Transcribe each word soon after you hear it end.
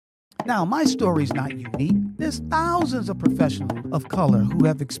Now, my story's not unique. There's thousands of professionals of color who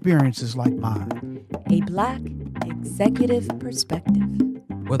have experiences like mine. A Black Executive Perspective.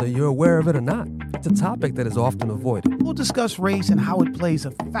 Whether you're aware of it or not, it's a topic that is often avoided. We'll discuss race and how it plays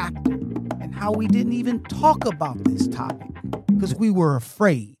a factor, and how we didn't even talk about this topic because we were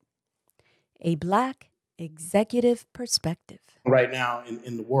afraid. A Black Executive Perspective. Right now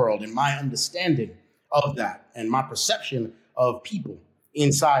in the world, and my understanding of that and my perception of people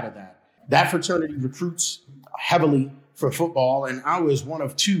inside of that. That fraternity recruits heavily for football, and I was one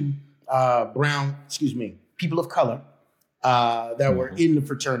of two people of color that were in the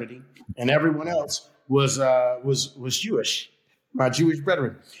fraternity, and everyone else was Jewish, my Jewish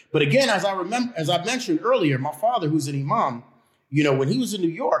brethren. But again, as I mentioned earlier, my father, who's an imam, when he was in New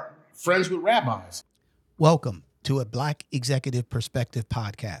York, friends with rabbis. Welcome to a Black Executive Perspective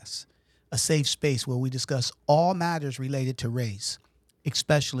podcast, a safe space where we discuss all matters related to race,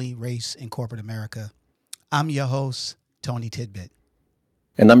 especially race in corporate America. I'm your host, Tony Tidbit.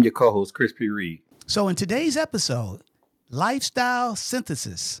 And I'm your co-host, Chris P. Reed. So in today's episode, Lifestyle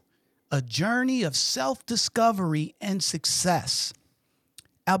Synthesis, a journey of self-discovery and success.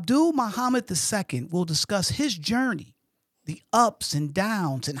 Abdul Muhammad II will discuss his journey, the ups and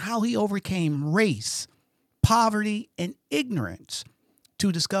downs, and how he overcame race, poverty, and ignorance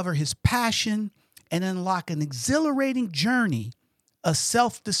to discover his passion and unlock an exhilarating journey of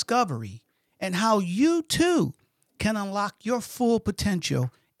self-discovery, and how you too can unlock your full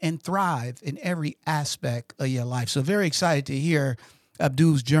potential and thrive in every aspect of your life. So very excited to hear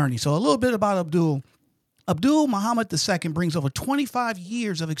Abdul's journey. So a little bit about Abdul. Abdul Muhammad II brings over 25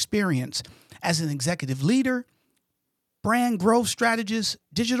 years of experience as an executive leader, brand growth strategist,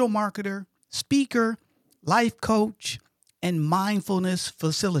 digital marketer, speaker, life coach, and mindfulness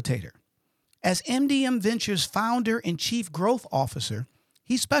facilitator. As MDM Ventures founder and chief growth officer,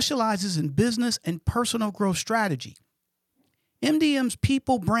 he specializes in business and personal growth strategy. MDM's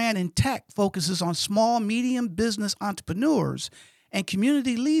people, brand, and tech focuses on small, medium business entrepreneurs and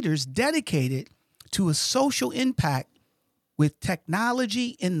community leaders dedicated to a social impact with technology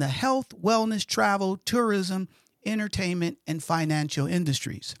in the health, wellness, travel, tourism, entertainment, and financial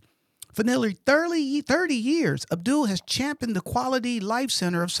industries. For nearly 30 years, Abdul has championed the Quality Life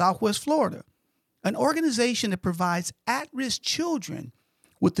Center of Southwest Florida, an organization that provides at-risk children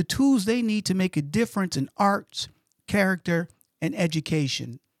with the tools they need to make a difference in arts, character, and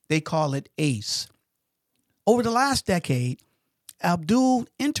education. They call it ACE. Over the last decade, Abdul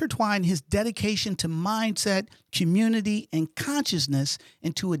intertwined his dedication to mindset, community, and consciousness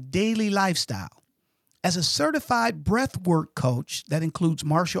into a daily lifestyle. As a certified breathwork coach that includes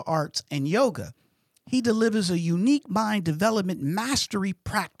martial arts and yoga, he delivers a unique mind development mastery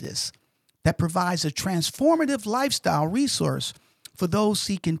practice that provides a transformative lifestyle resource for those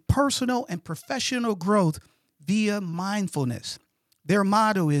seeking personal and professional growth via mindfulness. Their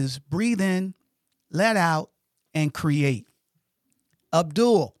motto is breathe in, let out, and create.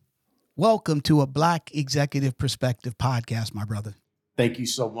 Abdul, welcome to a Black Executive Perspective podcast, my brother. Thank you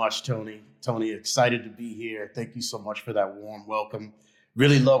so much, Tony. Tony, excited to be here. Thank you so much for that warm welcome.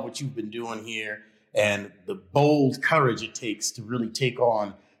 Really love what you've been doing here and the bold courage it takes to really take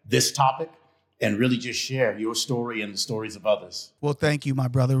on this topic and really just share your story and the stories of others. Well, thank you, my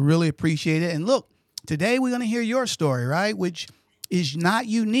brother. Really appreciate it. And look, today we're going to hear your story, right? Which is not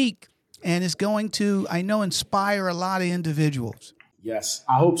unique and is going to, I know, inspire a lot of individuals. Yes,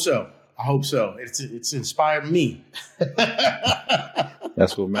 I hope so. It's inspired me.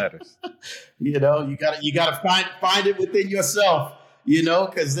 That's what matters. You gotta find it within yourself.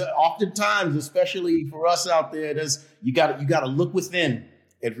 Because oftentimes, especially for us out there, you gotta look within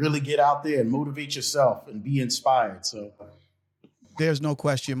and really get out there and motivate yourself and be inspired. So there's no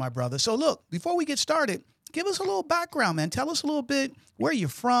question, my brother. So look, before we get started, give us a little background, man. Tell us a little bit where you're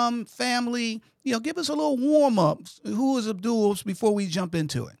from, family. Give us a little warm up. Who is Abdul before we jump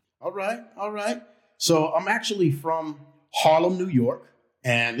into it? All right. So I'm actually from Harlem, New York.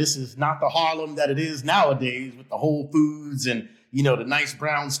 And this is not the Harlem that it is nowadays with the Whole Foods and, the nice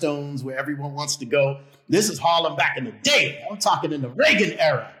brownstones where everyone wants to go. This is Harlem back in the day. I'm talking in the Reagan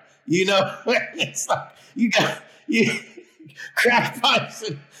era. It's like you got crack pipes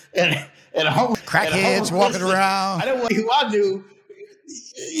and crackheads walking around. I don't want who I knew.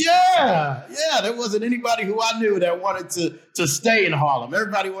 Yeah. There wasn't anybody who I knew that wanted to stay in Harlem.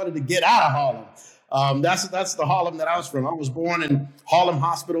 Everybody wanted to get out of Harlem. That's the Harlem that I was from. I was born in Harlem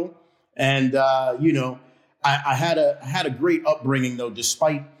Hospital, and I had a great upbringing though,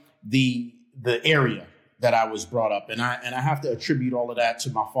 despite the area that I was brought up, and I have to attribute all of that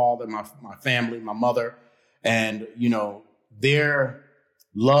to my father, my family, my mother, and their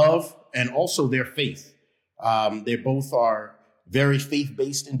love and also their faith. They both are very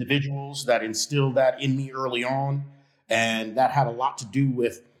faith-based individuals that instilled that in me early on. And that had a lot to do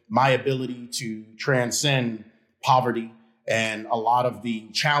with my ability to transcend poverty and a lot of the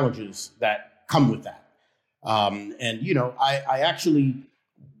challenges that come with that. I actually,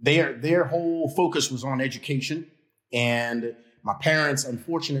 their whole focus was on education. And my parents,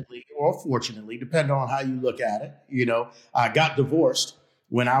 unfortunately, or fortunately, depending on how you look at it, I got divorced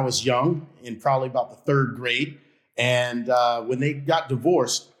when I was young, in probably about the third grade. And when they got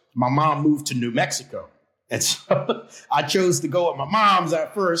divorced, my mom moved to New Mexico. And so I chose to go with my mom's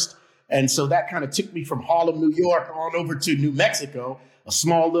at first. And so that kind of took me from Harlem, New York, on over to New Mexico, a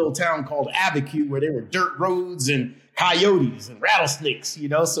small little town called Abiquiu, where there were dirt roads and coyotes and rattlesnakes,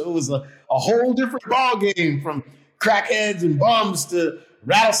 So it was a whole different ball game from crackheads and bums to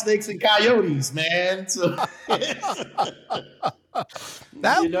rattlesnakes and coyotes, man. So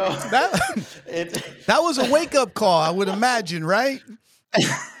that was a wake-up call, I would imagine, right?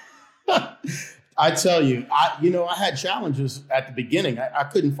 I tell you, I had challenges at the beginning. I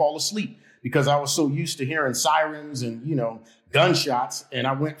couldn't fall asleep because I was so used to hearing sirens and, gunshots. And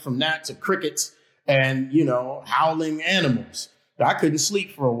I went from that to crickets and, howling animals. I couldn't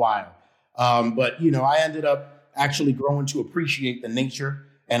sleep for a while. But I ended up actually growing to appreciate the nature.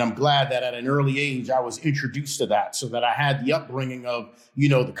 And I'm glad that at an early age, I was introduced to that so that I had the upbringing of,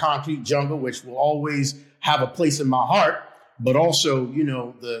 the concrete jungle, which will always have a place in my heart, but also,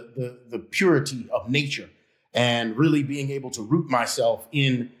 the purity of nature and really being able to root myself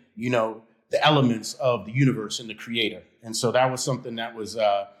in, the elements of the universe and the creator. And so that was something that was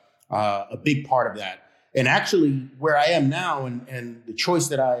a big part of that. And actually where I am now and the choice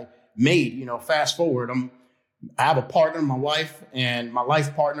that I made, fast forward, I have a partner, my wife, and my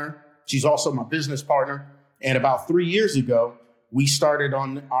life partner. She's also my business partner. And about 3 years ago, we started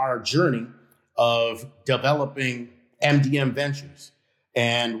on our journey of developing MDM Ventures.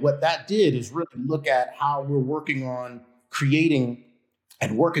 And what that did is really look at how we're working on creating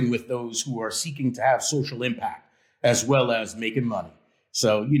and working with those who are seeking to have social impact as well as making money.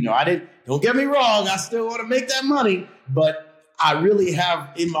 So, don't get me wrong, I still want to make that money, but I really have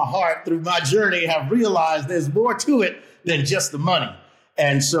in my heart through my journey have realized there's more to it than just the money.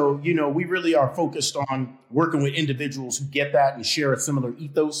 And so, we really are focused on working with individuals who get that and share a similar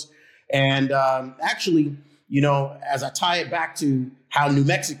ethos. And actually, as I tie it back to how New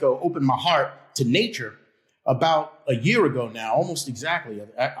Mexico opened my heart to nature about a year ago now, almost exactly,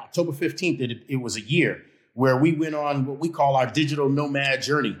 October 15th, it was a year where we went on what we call our digital nomad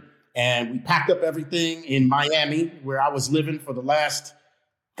journey. And we packed up everything in Miami, where I was living for the last,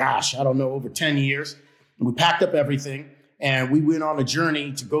 over 10 years. And we packed up everything and we went on a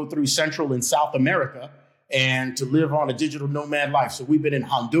journey to go through Central and South America and to live on a digital nomad life. So we've been in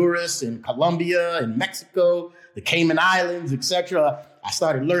Honduras and Colombia and Mexico, the Cayman Islands, etc. I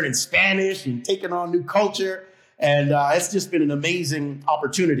started learning Spanish and taking on new culture. And it's just been an amazing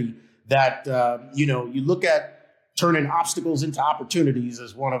opportunity that, you look at turning obstacles into opportunities,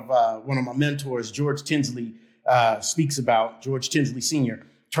 as one of my mentors, George Tinsley, speaks about, George Tinsley Sr.,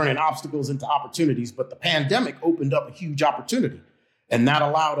 turning obstacles into opportunities. But the pandemic opened up a huge opportunity. And that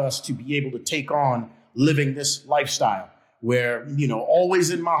allowed us to be able to take on living this lifestyle where, always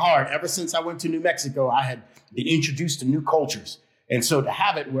in my heart, ever since I went to New Mexico, I had been introduced to new cultures. And so to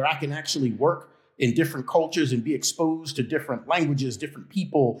have it where I can actually work in different cultures and be exposed to different languages, different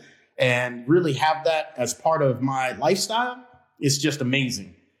people, and really have that as part of my lifestyle is just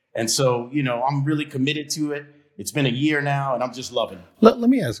amazing. And so, I'm really committed to it. It's been a year now and I'm just loving it. Let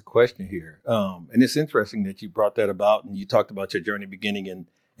me ask a question here. And it's interesting that you brought that about and you talked about your journey beginning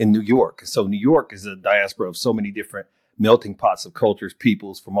in New York. So New York is a diaspora of so many different melting pots of cultures,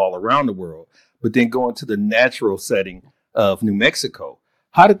 peoples from all around the world. But then going to the natural setting of New Mexico,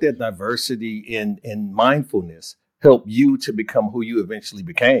 how did that diversity and mindfulness help you to become who you eventually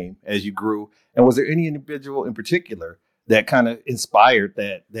became as you grew? And was there any individual in particular that kind of inspired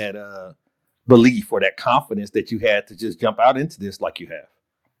that belief or that confidence that you had to just jump out into this like you have?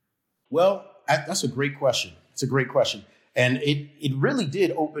 Well, that's a great question. It's a great question. And it really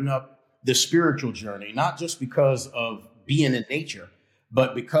did open up the spiritual journey, not just because of being in nature,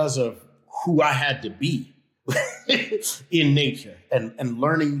 but because of who I had to be in nature and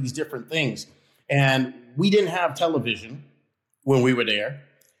learning these different things. And we didn't have television when we were there.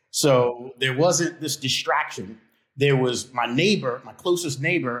 So there wasn't this distraction. There was my neighbor, my closest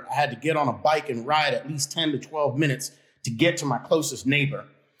neighbor. I had to get on a bike and ride at least 10 to 12 minutes to get to my closest neighbor.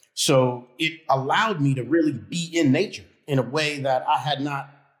 So it allowed me to really be in nature in a way that I had not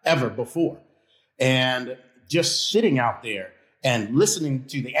ever before. And just sitting out there and listening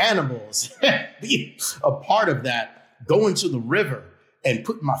to the animals, being a part of that, going to the river and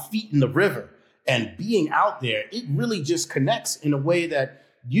putting my feet in the river and being out there, it really just connects in a way that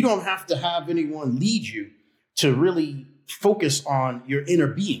you don't have to have anyone lead you to really focus on your inner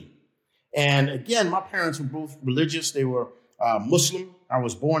being. And again, my parents were both religious. They were Muslim. I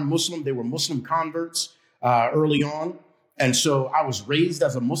was born Muslim. They were Muslim converts early on. And so I was raised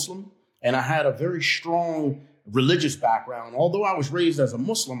as a Muslim, and I had a very strong religious background. Although I was raised as a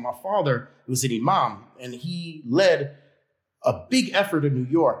Muslim, my father was an imam, and he led a big effort in New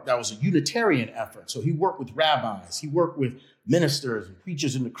York that was a Unitarian effort. So he worked with rabbis, he worked with ministers and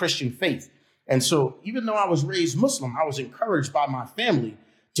preachers in the Christian faith. And so even though I was raised Muslim, I was encouraged by my family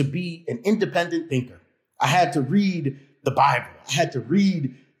to be an independent thinker. I had to read the Bible. I had to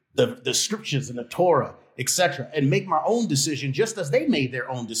read the scriptures and the Torah, etc., and make my own decision just as they made their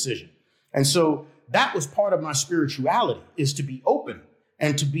own decision. And so that was part of my spirituality, is to be open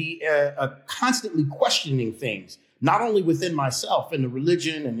and to be constantly questioning things, not only within myself and the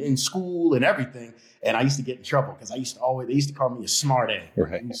religion and in school and everything. And I used to get in trouble because they used to call me a smart ass,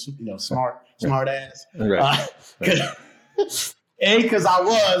 Right. smart ass. Right. Because I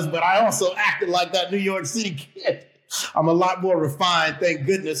was, but I also acted like that New York City kid. I'm a lot more refined, thank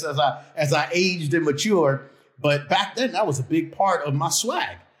goodness, as I aged and matured. But back then, that was a big part of my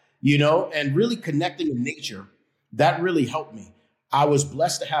swag, and really connecting with nature. That really helped me. I was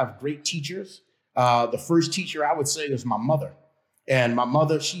blessed to have great teachers. The first teacher I would say is my mother. And my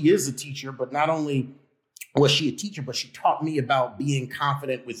mother, she is a teacher, but not only was she a teacher, but she taught me about being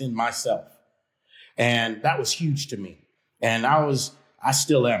confident within myself. And that was huge to me. And I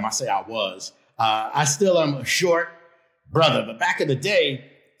still am. I say I was. I still am a short brother. But back in the day,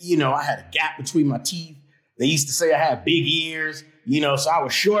 I had a gap between my teeth. They used to say I had big ears, so I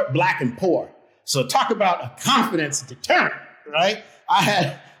was short, black, and poor. So talk about a confidence deterrent, right? I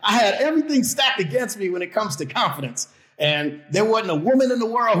had everything stacked against me when it comes to confidence. And there wasn't a woman in the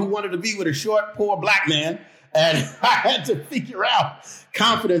world who wanted to be with a short, poor black man. And I had to figure out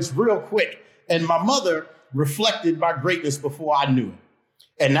confidence real quick. And my mother reflected my greatness before I knew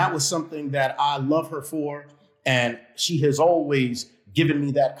it. And that was something that I love her for. And she has always given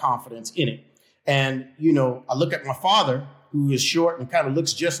me that confidence in it. And, I look at my father, who is short and kind of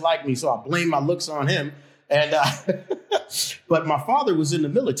looks just like me. So I blame my looks on him. And but my father was in the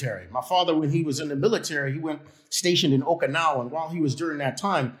military. My father, when he was in the military, he went stationed in Okinawa. And while he was during that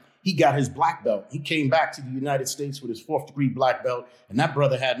time, he got his black belt. He came back to the United States with his 4th degree black belt. And that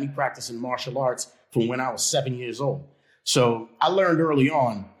brother had me practicing martial arts from when I was 7 years old. So I learned early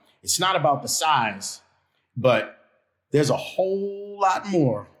on, it's not about the size, but there's a whole lot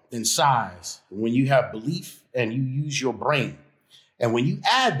more than size when you have belief and you use your brain. And when you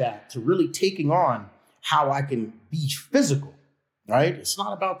add that to really taking on how I can be physical, right? It's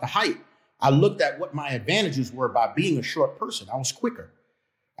not about the height. I looked at what my advantages were by being a short person. I was quicker.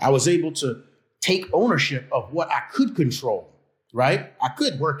 I was able to take ownership of what I could control, right? I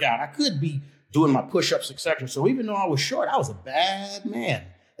could work out. I could be doing my push-ups, etc. So even though I was short, I was a bad man.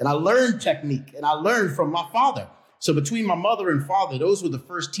 And I learned technique, and I learned from my father. So between my mother and father, those were the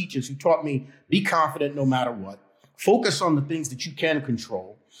first teachers who taught me be confident no matter what. Focus on the things that you can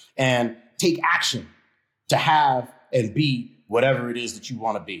control and take action to have and be whatever it is that you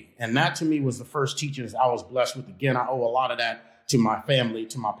want to be. And that to me was the first teachers I was blessed with. Again, I owe a lot of that to my family,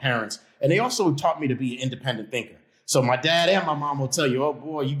 to my parents. And they also taught me to be an independent thinker. So my dad and my mom will tell you, oh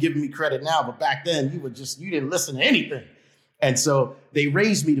boy, you giving me credit now, but back then you didn't listen to anything. And so they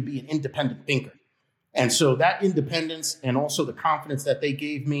raised me to be an independent thinker. And so that independence and also the confidence that they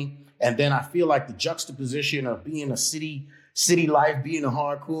gave me. And then I feel like the juxtaposition of being a city life, being a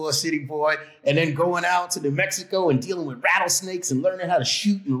hardcore city boy, and then going out to New Mexico and dealing with rattlesnakes and learning how to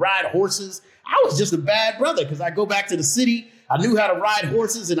shoot and ride horses. I was just a bad brother because I go back to the city. I knew how to ride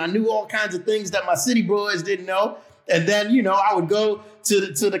horses and I knew all kinds of things that my city boys didn't know. And then, I would go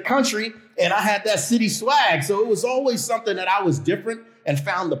to the country and I had that city swag. So it was always something that I was different and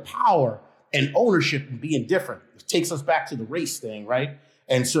found the power and ownership in being different. It takes us back to the race thing, right?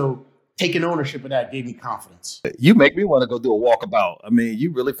 And so taking ownership of that gave me confidence. You make me want to go do a walkabout. I mean,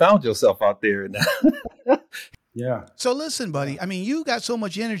 you really found yourself out there. Yeah. So listen, buddy, you got so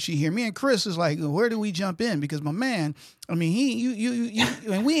much energy here. Me and Chris is like, where do we jump in? Because my man, and we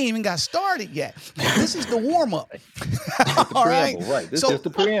ain't even got started yet. This is the warm up. All right. Right. This is the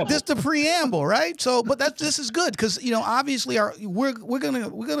preamble. This is the preamble, right? So, but this is good because, obviously we're going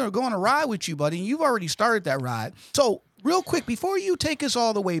to go on a ride with you, buddy. And you've already started that ride. So real quick, before you take us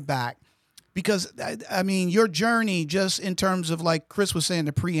all the way back, because your journey just in terms of like Chris was saying,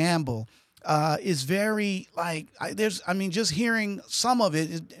 the preamble, is very just hearing some of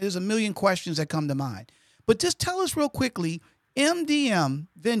it, there's a million questions that come to mind. But just tell us real quickly, MDM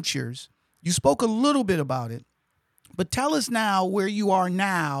Ventures, you spoke a little bit about it, but tell us now where you are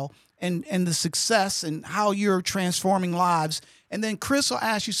now and the success and how you're transforming lives. And then Chris will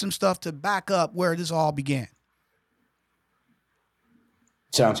ask you some stuff to back up where this all began.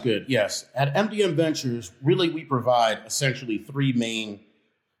 Sounds good. Yes. At MDM Ventures, really, we provide essentially three main,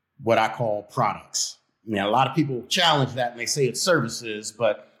 what I call products. Now, a lot of people challenge that and they say it's services,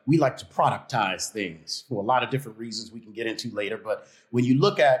 but we like to productize things for a lot of different reasons we can get into later. But when you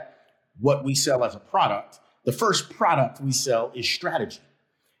look at what we sell as a product, the first product we sell is strategy.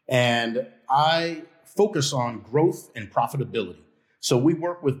 And I focus on growth and profitability. So we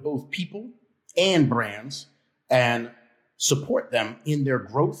work with both people and brands and support them in their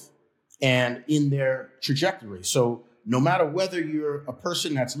growth and in their trajectory. So no matter whether you're a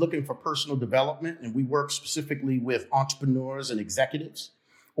person that's looking for personal development, and we work specifically with entrepreneurs and executives,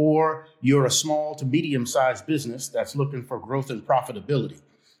 or you're a small to medium-sized business that's looking for growth and profitability,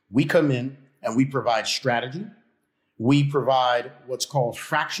 we come in and we provide strategy. We provide what's called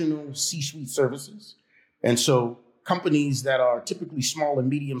fractional C-suite services. And so companies that are typically small and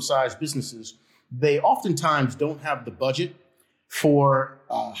medium-sized businesses, they oftentimes don't have the budget for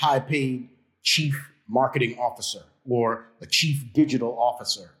a high-paid chief marketing officer or a chief digital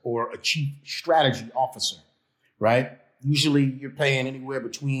officer or a chief strategy officer, right? Usually you're paying anywhere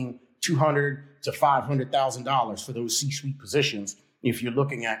between $200,000 to $500,000 for those C-suite positions if you're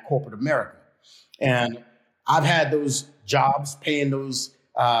looking at corporate America. And I've had those jobs paying those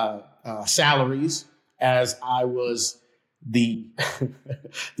salaries as I was the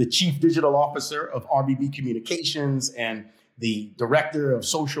the chief digital officer of RBB Communications and the director of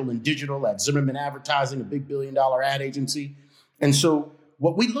social and digital at Zimmerman Advertising, a big $1 billion ad agency. And so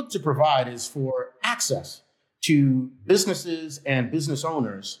what we look to provide is for access to businesses and business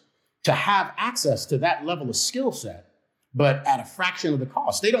owners to have access to that level of skill set, but at a fraction of the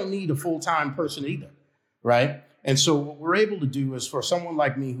cost. They don't need a full-time person either, right? And so what we're able to do is for someone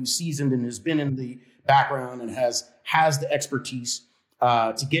like me who's seasoned and has been in the background and has the expertise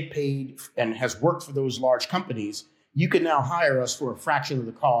to get paid and has worked for those large companies, you can now hire us for a fraction of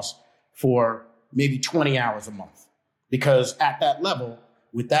the cost for maybe 20 hours a month. Because at that level,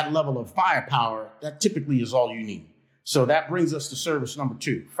 with that level of firepower, that typically is all you need. So that brings us to service number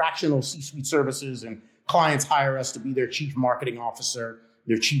 2, fractional C-suite services, and clients hire us to be their chief marketing officer,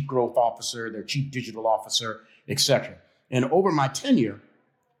 their chief growth officer, their chief digital officer, etc. And over my tenure,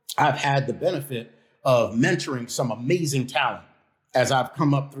 I've had the benefit of mentoring some amazing talent as I've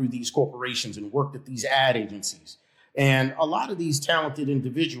come up through these corporations and worked at these ad agencies. And a lot of these talented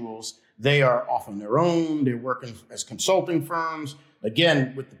individuals, they are off on their own. They're working as consulting firms.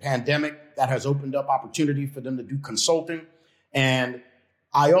 Again, with the pandemic, that has opened up opportunity for them to do consulting. And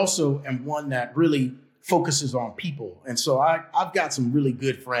I also am one that really focuses on people. And so I've got some really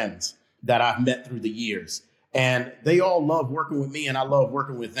good friends that I've met through the years. And they all love working with me and I love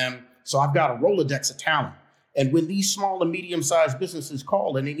working with them. So I've got a Rolodex of talent. And when these small and medium-sized businesses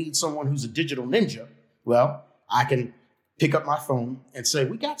call and they need someone who's a digital ninja, well, I can pick up my phone and say,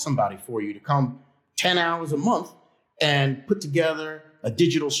 we got somebody for you to come 10 hours a month and put together a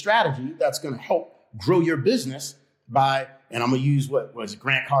digital strategy that's going to help grow your business by, and I'm going to use what was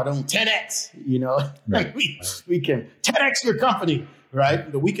Grant Cardone, 10X, you know, right. we can 10X your company,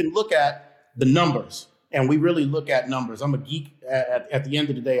 right? But we can look at the numbers and we really look at numbers. I'm a geek. At the end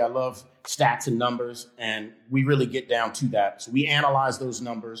of the day, I love stats and numbers, and we really get down to that. So we analyze those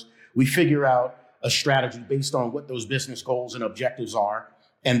numbers. We figure out a strategy based on what those business goals and objectives are.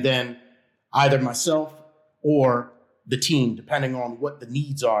 And then either myself or the team, depending on what the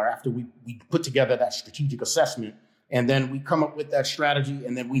needs are, after we put together that strategic assessment, and then we come up with that strategy,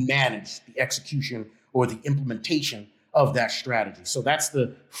 and then we manage the execution or the implementation of that strategy. So that's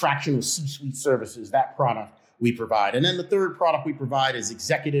the fractional C-suite services, that product we provide. And then the third product we provide is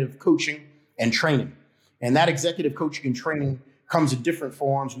executive coaching and training. And that executive coaching and training comes in different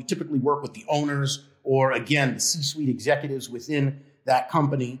forms. We typically work with the owners or, again, the C-suite executives within that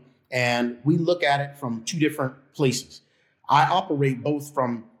company. And we look at it from 2 different places. I operate both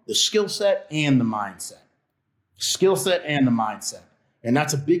from the skill set and the mindset. Skill set and the mindset. And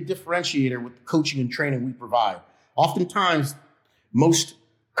that's a big differentiator with the coaching and training we provide. Oftentimes, most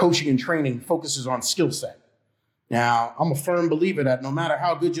coaching and training focuses on skill set. Now, I'm a firm believer that no matter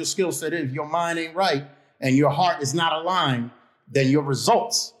how good your skill set is, if your mind ain't right and your heart is not aligned, then your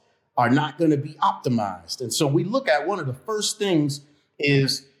results are not going to be optimized. And so we look at one of the first things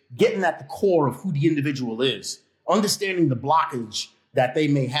is getting at the core of who the individual is, understanding the blockage that they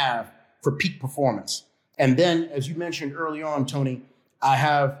may have for peak performance. And then, as you mentioned early on, Tony, I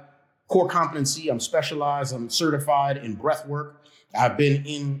have core competency. I'm specialized. I'm certified in breath work. I've been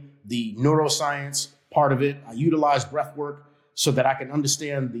in the neuroscience part of it. I utilize breath work so that I can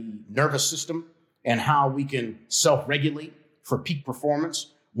understand the nervous system and how we can self-regulate for peak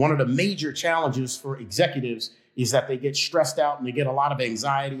performance. One of the major challenges for executives is that they get stressed out and they get a lot of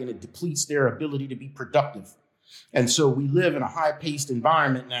anxiety, and it depletes their ability to be productive. And so we live in a high-paced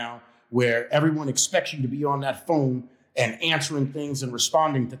environment now where everyone expects you to be on that phone and answering things and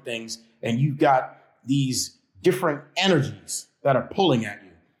responding to things, and you've got these different energies that are pulling at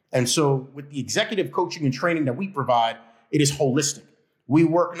you. And so with the executive coaching and training that we provide, it is holistic. We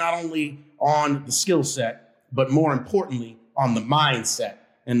work not only on the skill set, but more importantly, on the mindset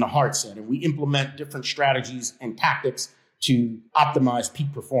and the heart set. And we implement different strategies and tactics to optimize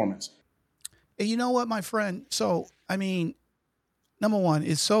peak performance. And you know what, my friend? So, I mean, number one,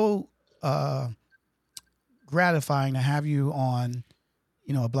 it's so gratifying to have you on,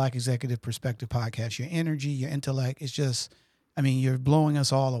 a Black Executive Perspective podcast. Your energy, your intellect, it's just, you're blowing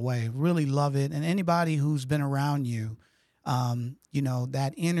us all away. Really love it. And anybody who's been around you,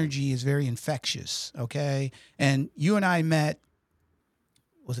 that energy is very infectious, okay? And you and I met,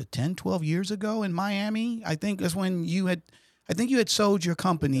 was it 10, 12 years ago in Miami? I think that's when you had sold your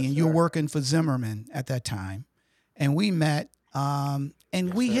company and you were working for Zimmerman at that time. And we met,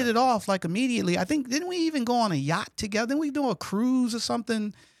 and we hit it off like immediately. I think, didn't we even go on a yacht together? Didn't we do a cruise or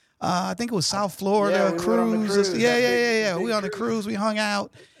something? I think it was South Florida cruise. Yeah. We were on the cruise. We hung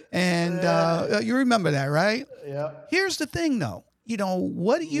out. And you remember that, right? Yeah. Here's the thing, though.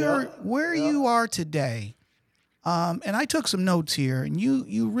 Where you are today, and I took some notes here, and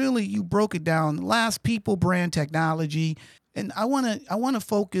you broke it down. Last, people, brand, technology, and I want to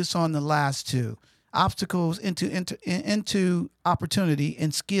focus on the last two: obstacles into opportunity,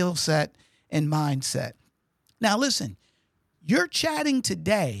 and skill set and mindset. Now, listen, you're chatting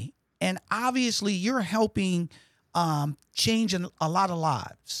today, and obviously you're helping change a lot of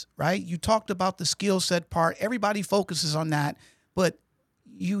lives, right? You talked about the skill set part. Everybody focuses on that, but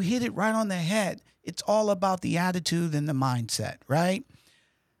you hit it right on the head. It's all about the attitude and the mindset, right?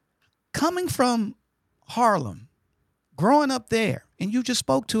 Coming from Harlem, growing up there, and you just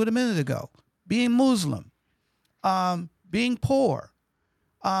spoke to it a minute ago, being Muslim, being poor,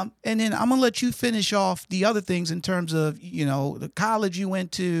 and then I'm going to let you finish off the other things in terms of, the college you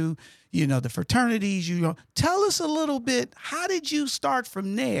went to, the fraternities, tell us a little bit, how did you start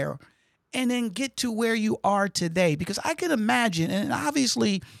from there and then get to where you are today? Because I can imagine, and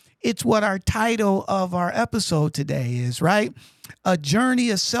obviously it's what our title of our episode today is, right? A journey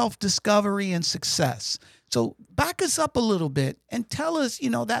of self-discovery and success. So back us up a little bit and tell us,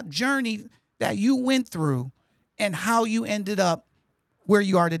 that journey that you went through and how you ended up where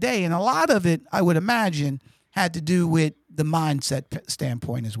you are today. And a lot of it, I would imagine, had to do with the mindset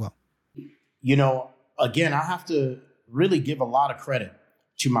standpoint as well. Again, I have to really give a lot of credit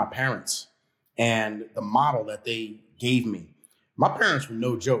to my parents and the model that they gave me. My parents were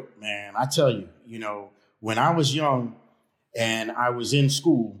no joke, man. I tell you, when I was young and I was in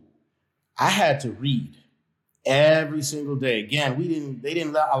school, I had to read every single day. Again, they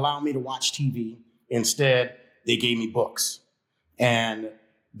didn't allow me to watch TV. Instead, they gave me books, and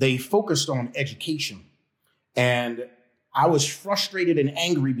they focused on education. And I was frustrated and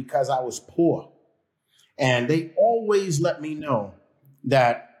angry because I was poor. And they always let me know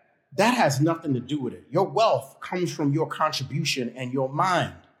that has nothing to do with it. Your wealth comes from your contribution and your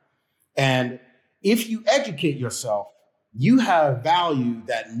mind. And if you educate yourself, you have value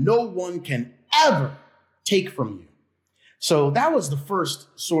that no one can ever take from you. So that was the first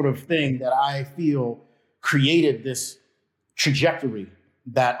sort of thing that I feel created this trajectory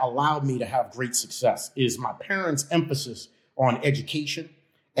that allowed me to have great success, is my parents' emphasis on education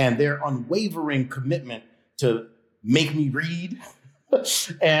and their unwavering commitment to make me read.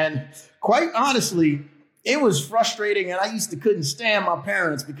 And quite honestly, it was frustrating, and I couldn't stand my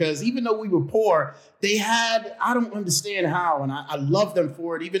parents, because even though we were poor, I don't understand how, and I love them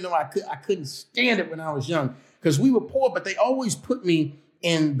for it, even though I couldn't stand it when I was young, because we were poor, but they always put me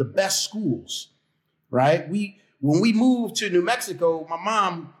in the best schools, right? When we moved to New Mexico, my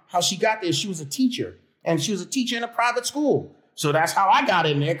mom, how she got there, she was a teacher, and she was a teacher in a private school. So that's how I got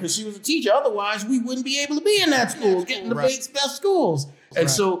in there, because she was a teacher. Otherwise, we wouldn't be able to be in that school, getting the best schools. And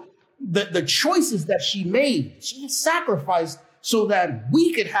so the choices that she made, she sacrificed so that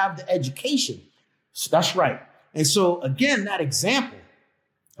we could have the education. So that's right. And so, again, that example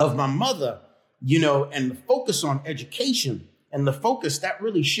of my mother, and the focus on education and the focus that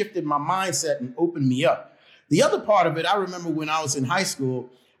really shifted my mindset and opened me up. The other part of it, I remember when I was in high school,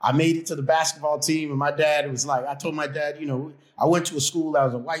 I made it to the basketball team, and my dad was like, I told my dad, I went to a school that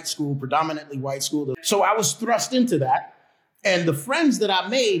was a white school, predominantly white school. So I was thrust into that. And the friends that I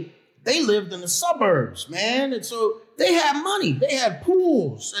made, they lived in the suburbs, man. And so they had money. They had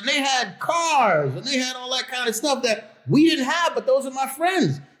pools, and they had cars, and they had all that kind of stuff that we didn't have, but those are my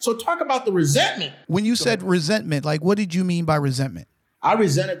friends. So talk about the resentment. When you said resentment, like what did you mean by resentment? I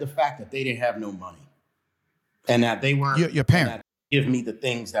resented the fact that they didn't have no money and that they weren't your parent give me the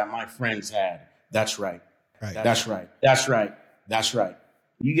things that my friends had. That's right. Right. That's right. That's right. That's right.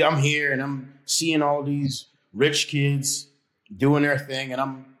 I'm here and I'm seeing all these rich kids doing their thing, and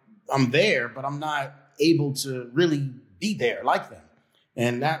I'm there, but I'm not able to really be there like them.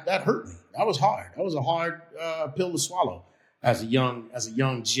 And that hurt me. That was hard. That was a hard pill to swallow as a young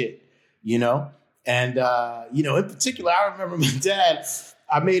jit, And, in particular, I remember my dad,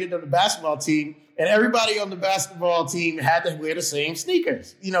 I made it on the basketball team, and everybody on the basketball team had to wear the same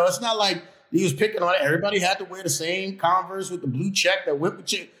sneakers. It's not like he was picking on it. Everybody had to wear the same Converse with the blue check that went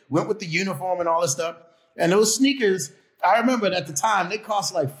with the uniform and all this stuff. And those sneakers, I remember at the time, they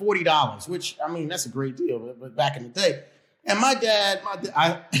cost like $40, which, that's a great deal, but back in the day. And my dad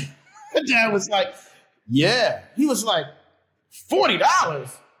was like, yeah. He was like,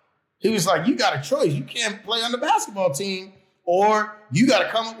 $40? He was like, you got a choice. You can't play on the basketball team, or you got to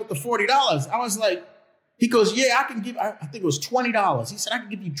come up with the $40. I was like, he goes, yeah, I can give, I think it was $20. He said, I can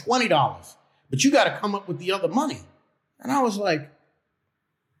give you $20, but you got to come up with the other money. And I was like,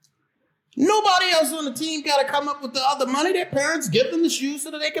 nobody else on the team got to come up with the other money. Their parents give them the shoes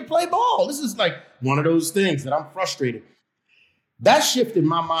so that they can play ball. This is like one of those things that I'm frustrated. That shifted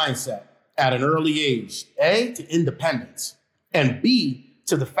my mindset at an early age, A, to independence, and B,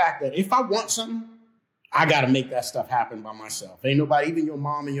 to the fact that if I want something, I got to make that stuff happen by myself. Ain't nobody, even your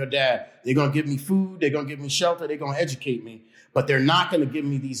mom and your dad, they're going to give me food, they're going to give me shelter, they're going to educate me, but they're not going to give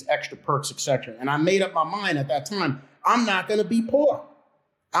me these extra perks, etc. And I made up my mind at that time, I'm not going to be poor.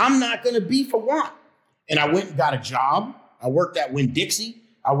 I'm not going to be for want. And I went and got a job. I worked at Winn-Dixie.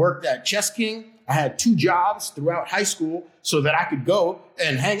 I worked at Chess King. I had 2 jobs throughout high school so that I could go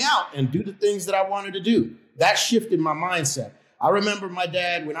and hang out and do the things that I wanted to do. That shifted my mindset. I remember my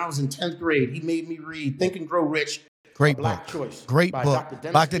dad, when I was in 10th grade, he made me read Think and Grow Rich. Great Black book. Choice. Great by book.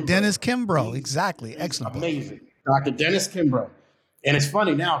 Dr. Dennis Kimbro. Exactly. Excellent book. Amazing. Dr. Dennis Kimbro. And it's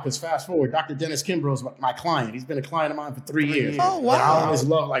funny now because fast forward, Dr. Dennis Kimbro is my client. He's been a client of mine for 3 years. Oh, wow. And I always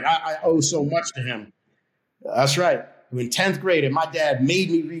love, I owe so much to him. That's right. In 10th grade, and my dad made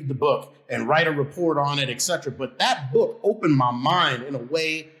me read the book and write a report on it, etc. But that book opened my mind in a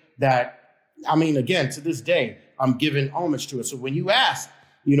way that, again, to this day, I'm giving homage to it. So when you ask,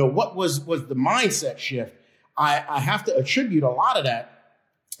 what was the mindset shift, I have to attribute a lot of that,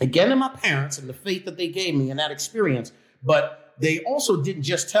 again, to my parents and the faith that they gave me and that experience. But they also didn't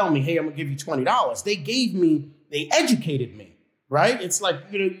just tell me, hey, I'm going to give you $20. They educated me, right? It's like,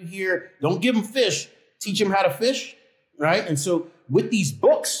 you hear, don't give them fish, teach them how to fish, right? And so with these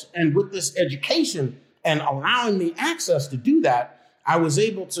books and with this education and allowing me access to do that, I was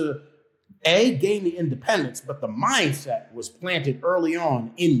able to, A, gain the independence, but the mindset was planted early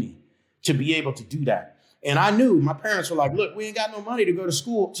on in me to be able to do that. And I knew my parents were like, look, we ain't got no money to go to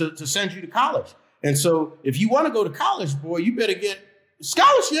school to send you to college. And so if you want to go to college, boy, you better get a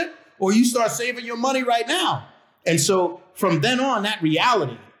scholarship or you start saving your money right now. And so from then on, that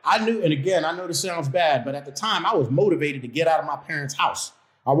reality, I knew, and again, I know this sounds bad, but at the time I was motivated to get out of my parents' house.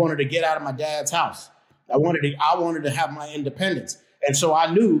 I wanted to get out of my dad's house. I wanted to have my independence. And so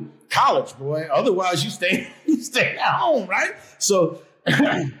I knew college, boy, otherwise you stay at home, right? So,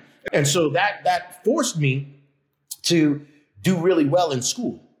 and so that forced me to do really well in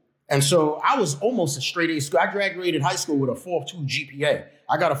school. And so I was almost a straight A school. I graduated high school with a 4.2 GPA.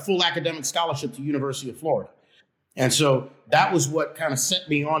 I got a full academic scholarship to University of Florida. And so that was what kind of set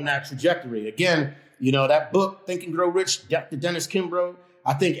me on that trajectory. Again, that book, Think and Grow Rich, Dr. Dennis Kimbro,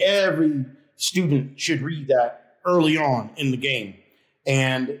 I think every student should read that early on in the game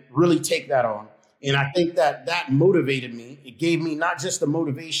and really take that on. And I think that motivated me. It gave me not just the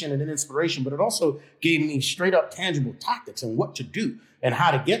motivation and an inspiration, but it also gave me straight up tangible tactics and what to do and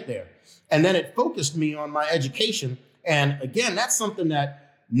how to get there. And then it focused me on my education. And again, that's something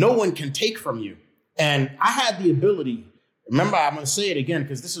that no one can take from you. And I had the ability, remember, I'm going to say it again,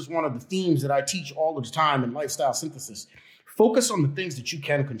 because this is one of the themes that I teach all the time in Lifestyle Synthesis. Focus on the things that you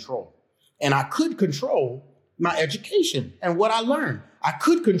can control. And I could control my education and what I learned. I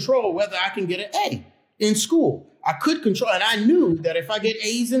could control whether I can get an A in school. I could control, and I knew that if I get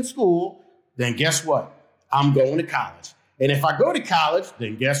A's in school, then guess what? I'm going to college. And if I go to college,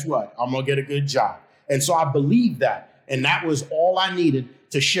 then guess what? I'm going to get a good job. And so I believed that. And that was all I needed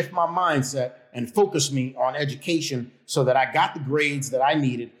to shift my mindset and focus me on education so that I got the grades that I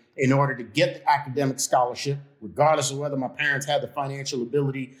needed in order to get the academic scholarship, regardless of whether my parents had the financial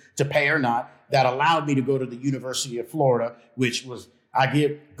ability to pay or not, that allowed me to go to the University of Florida, which was,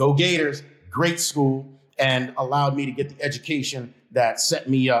 go Gators, great school, and allowed me to get the education that set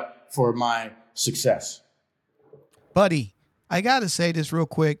me up for my success. Buddy, I got to say this real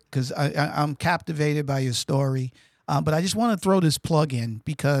quick because I'm captivated by your story. But I just want to throw this plug in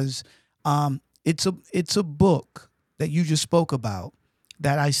because it's a book that you just spoke about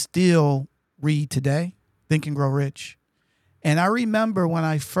that I still read today, Think and Grow Rich. And I remember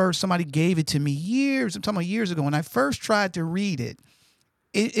when somebody gave it to me I'm talking about years ago, when I first tried to read it,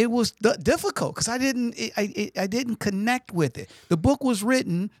 it was difficult because I didn't connect with it. The book was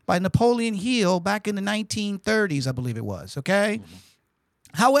written by Napoleon Hill back in the 1930s, I believe it was, okay? Mm-hmm.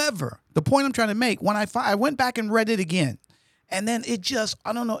 However, the point I'm trying to make, when I went back and read it again, and then it just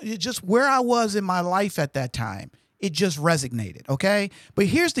where I was in my life at that time, it just resonated, okay? But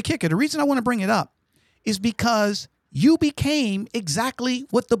here's the kicker. The reason I want to bring it up is because you became exactly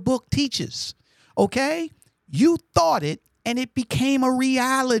what the book teaches, okay? You thought it, and it became a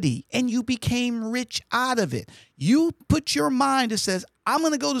reality, and you became rich out of it. You put your mind that says, I'm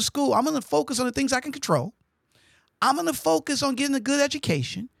going to go to school. I'm going to focus on the things I can control. I'm going to focus on getting a good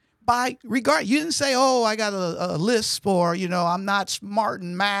education. You didn't say, oh, I got a lisp or, I'm not smart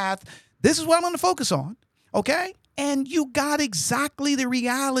in math. This is what I'm going to focus on, okay? And you got exactly the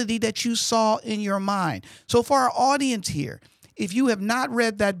reality that you saw in your mind. So for our audience here, if you have not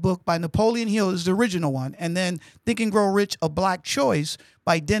read that book by Napoleon Hill, is the original one, and then Think and Grow Rich, A Black Choice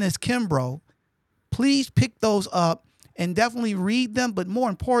by Dennis Kimbro, please pick those up and definitely read them, but more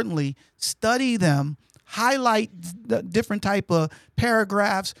importantly, study them, highlight the different type of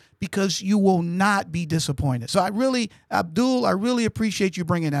paragraphs because you will not be disappointed. So Abdul, I really appreciate you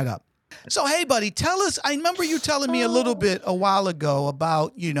bringing that up. So, hey, buddy, tell us, I remember you telling me a little bit a while ago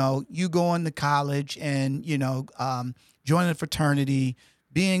about, you going to college and, joining a fraternity,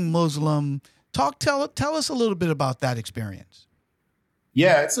 being Muslim. Tell us a little bit about that experience.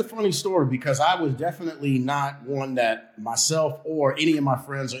 Yeah, it's a funny story because I was definitely not one that myself or any of my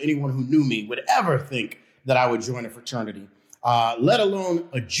friends or anyone who knew me would ever think that I would join a fraternity, let alone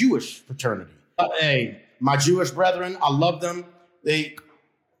a Jewish fraternity. Hey, my Jewish brethren, I love them. I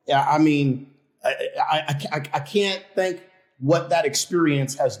can't think what that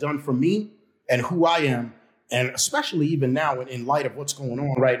experience has done for me and who I am. And especially even now in light of what's going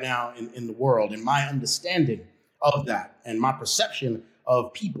on right now in the world and my understanding of that and my perception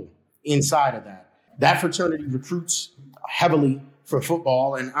of people inside of that. That fraternity recruits heavily for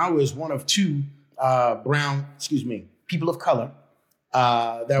football. And I was one of two people of color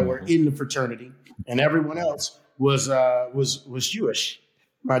that were in the fraternity. And everyone else was Jewish,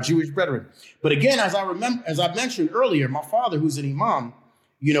 my Jewish brethren. But again, as I mentioned earlier, my father, who's an imam,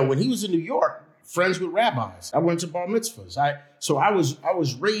 when he was in New York, friends with rabbis. I went to bar mitzvahs. I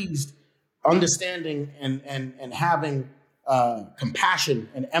was raised understanding and having compassion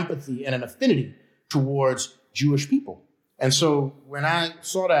and empathy and an affinity towards Jewish people. And so when I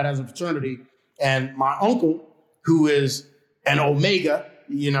saw that as a fraternity, and my uncle, who is an Omega,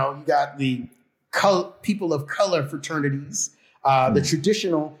 you got the people of color fraternities, the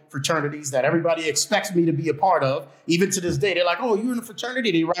traditional fraternities that everybody expects me to be a part of. Even to this day, they're like, oh, you're in a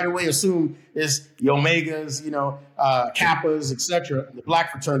fraternity. They right away assume it's the Omegas, Kappas, etc., the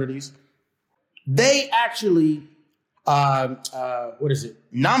black fraternities. They actually,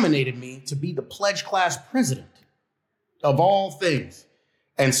 nominated me to be the pledge class president of all things.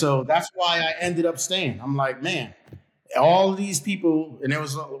 And so that's why I ended up staying. I'm like, man, all of these people, and it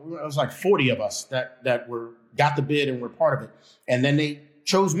was like 40 of us that got the bid and were part of it. And then they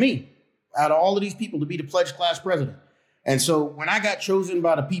chose me out of all of these people to be the pledge class president. And so when I got chosen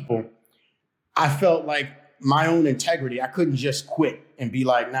by the people, I felt like my own integrity. I couldn't just quit and be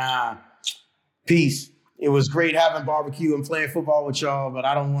like, nah, peace. It was great having barbecue and playing football with y'all, but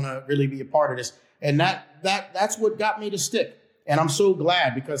I don't want to really be a part of this. And that's what got me to stick. And I'm so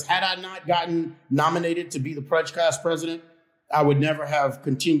glad, because had I not gotten nominated to be the pledge class president, I would never have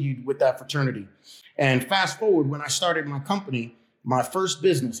continued with that fraternity. And fast forward, when I started my company, my first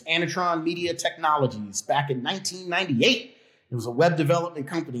business, Anatron Media Technologies, back in 1998. It was a web development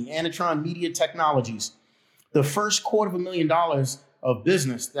company, Anatron Media Technologies. The first $250,000 of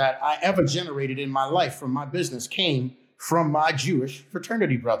business that I ever generated in my life from my business came from my Jewish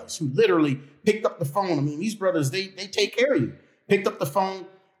fraternity brothers, who literally picked up the phone. I mean, these brothers, they take care of you. Picked up the phone,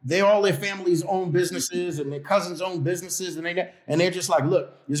 they all their families own businesses and their cousins own businesses, and they're just like,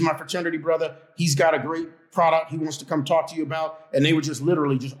 look, this is my fraternity brother. He's got a great product he wants to come talk to you about. And they were just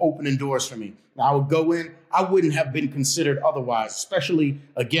literally just opening doors for me. I would go in, I wouldn't have been considered otherwise, especially,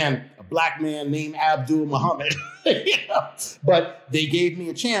 again, a black man named Abdul Muhammad. You know? But they gave me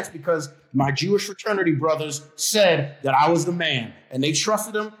a chance because my Jewish fraternity brothers said that I was the man, and they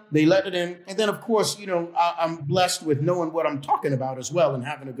trusted him. They let it in. And then, of course, you know, I'm blessed with knowing what I'm talking about as well and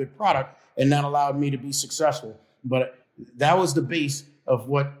having a good product. And that allowed me to be successful. But that was the base of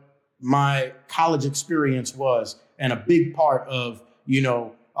what my college experience was, and a big part of, you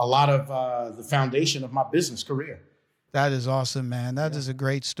know, a lot of the foundation of my business career. That is awesome, man. That is a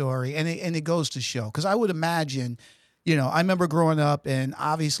great story. And it goes to show, because I would imagine, you know, I remember growing up, and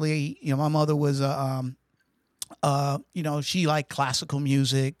obviously, you know, my mother was, you know, she liked classical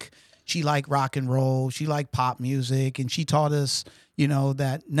music. She liked rock and roll. She liked pop music. And she taught us, you know,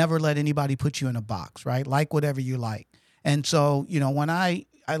 that never let anybody put you in a box, right? Like whatever you like. And so, you know, when I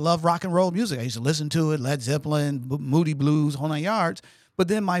love rock and roll music, I used to listen to it, Led Zeppelin, Moody Blues, whole 9 yards. But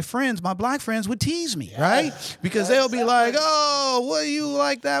then my friends, my black friends, would tease me, right? Because they'll be like, oh, what do you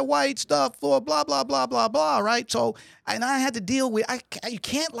like that white stuff for? Blah, blah, blah, blah, blah, right? So, and I had to deal with, you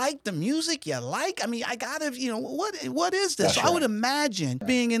can't like the music you like. I mean, I got to, you know, what is this? So I would imagine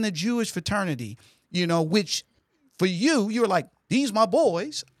being in the Jewish fraternity, you know, which for you, you're like, these my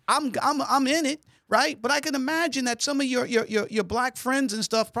boys. I'm in it. Right. But I can imagine that some of your black friends and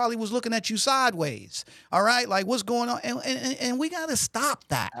stuff probably was looking at you sideways. All right. Like, what's going on? And we got to stop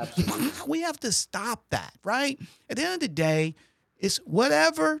that. Absolutely. We have to stop that. Right. At the end of the day, it's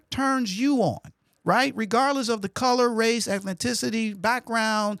whatever turns you on. Right. Regardless of the color, race, ethnicity,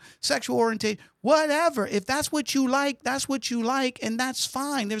 background, sexual orientation, whatever. If that's what you like, that's what you like. And that's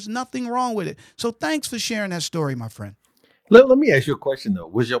fine. There's nothing wrong with it. So thanks for sharing that story, my friend. Let me ask you a question though.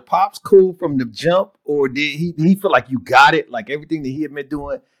 Was your pops cool from the jump, or did he feel like you got it, like everything that he had been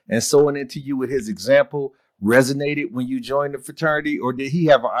doing and sewing into you with his example resonated when you joined the fraternity, or did he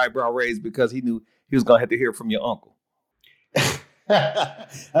have an eyebrow raised because he knew he was gonna have to hear from your uncle?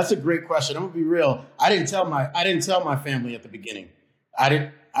 That's a great question. I'm gonna be real. I didn't tell my family at the beginning. I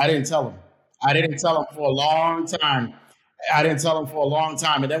didn't tell them. I didn't tell them for a long time.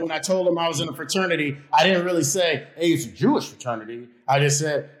 And then when I told them I was in a fraternity, I didn't really say, hey, it's a Jewish fraternity. I just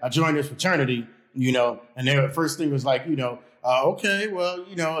said, I joined this fraternity, you know, and their first thing was like, you know, okay, well,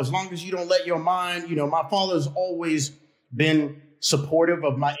 you know, as long as you don't let your mind, you know, my father's always been supportive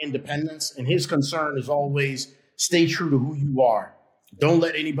of my independence, and his concern is always stay true to who you are. Don't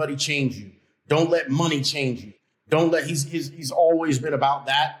let anybody change you. Don't let money change you. Don't let, he's always been about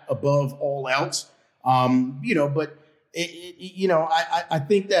that above all else. You know, but you know, I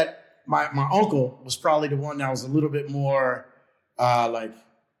think that my uncle was probably the one that was a little bit more like,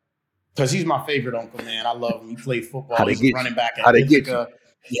 because he's my favorite uncle, man. I love him. He played football. He's a running back at Ithaca,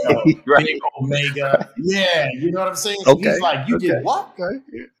 you know, right. Big Omega. Yeah, you know what I'm saying? So he's like, you did what? Okay.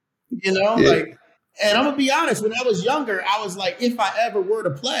 You know, like, and I'm gonna be honest. When I was younger, I was like, if I ever were to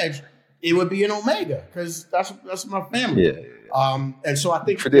pledge, it would be an Omega, because that's my family. And so I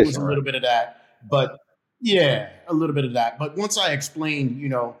think there was a little bit of that, but. Yeah, a little bit of that. But once I explained, you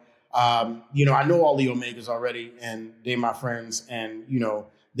know, I know all the Omegas already, and they're my friends. And, you know,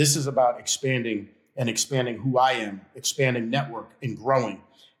 this is about expanding who I am, expanding network and growing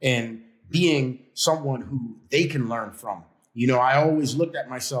and being someone who they can learn from. You know, I always looked at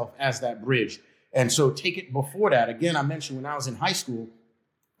myself as that bridge. And so take it before that. Again, I mentioned when I was in high school,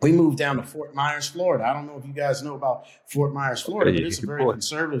 we moved down to Fort Myers, Florida. I don't know if you guys know about Fort Myers, Florida, but it's a very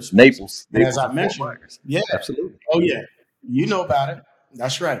conservative space. Naples, as I mentioned. Yeah. Absolutely. Oh, yeah. You know about it.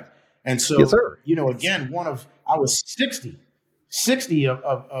 That's right. And so, yes, you know, again, I was 60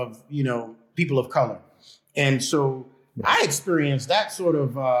 of, you know, people of color. And so I experienced that sort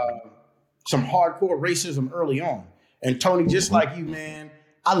of some hardcore racism early on. And Tony, just like you, man,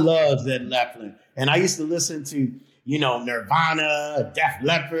 I love Led Zeppelin. And I used to listen to, you know, Nirvana, Def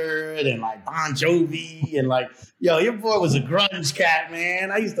Leppard, and like Bon Jovi, and like, yo, your boy was a grunge cat,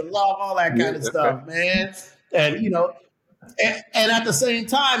 man. I used to love all that kind of stuff, man. And, you know, and at the same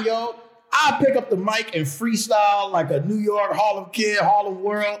time, yo, I pick up the mic and freestyle like a New York Harlem kid, Harlem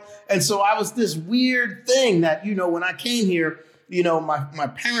World. And so I was this weird thing that, you know, when I came here, you know, my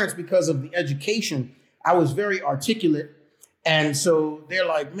parents, because of the education, I was very articulate. And so they're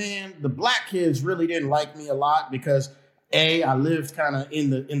like, man, the black kids really didn't like me a lot because I lived kind of in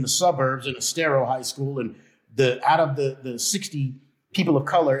the suburbs in a Estero high school, and out of the 60 people of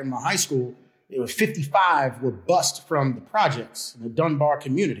color in my high school, it was 55 were bused from the projects in the Dunbar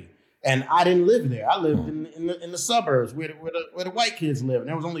community. And I didn't live there. I lived in the suburbs where the white kids live. And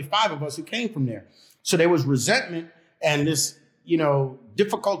there was only 5 of us who came from there. So there was resentment and this,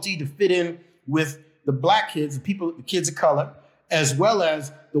 difficulty to fit in with the black kids, the kids of color, as well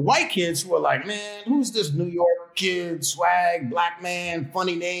as the white kids who are like, man, who's this New York kid, swag, black man,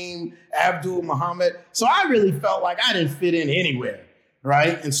 funny name, Abdul Muhammad. So I really felt like I didn't fit in anywhere,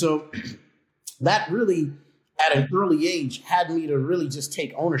 right? And so that really, at an early age, had me to really just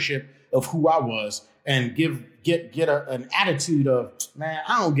take ownership of who I was and get an attitude of, man,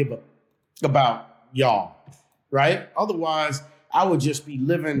 I don't give a about y'all, right? Otherwise, I would just be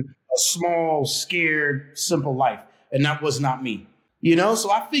living a small, scared, simple life. And that was not me, So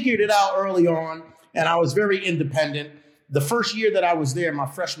I figured it out early on, and I was very independent. The first year that I was there, my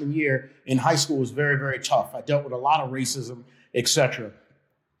freshman year in high school, was very, very tough. I dealt with a lot of racism, etc.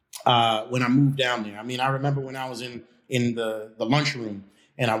 When I moved down there. I mean, I remember when I was in the lunchroom,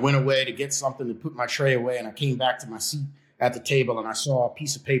 and I went away to get something to put my tray away, and I came back to my seat at the table, and I saw a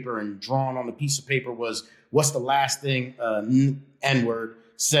piece of paper, and drawn on the piece of paper was, what's the last thing N-word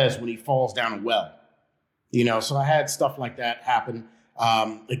says when he falls down a well? So I had stuff like that happen.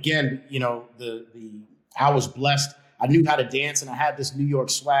 Again, I was blessed. I knew how to dance, and I had this New York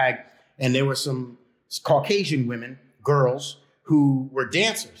swag, and there were some Caucasian women, girls, who were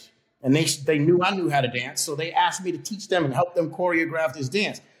dancers, and they knew I knew how to dance, so they asked me to teach them and help them choreograph this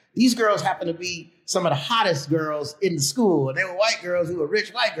dance. These girls happened to be some of the hottest girls in the school, and they were white girls who were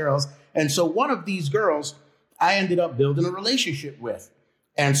rich white girls. And so one of these girls I ended up building a relationship with.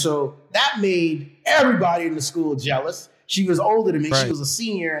 And so that made everybody in the school jealous. She was older than me. Right. She was a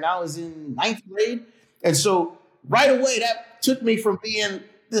senior, and I was in 9th grade. And so right away, that took me from being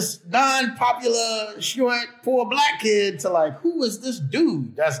this non-popular, short, poor black kid to like, who is this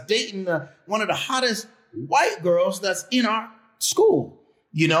dude that's dating one of the hottest white girls that's in our school?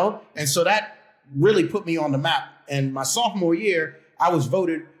 And so that really put me on the map. And my sophomore year, I was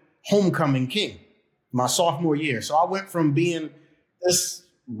voted homecoming king. My sophomore year. So I went from being this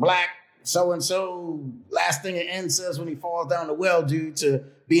black so-and-so, last thing an N says when he falls down the well dude, to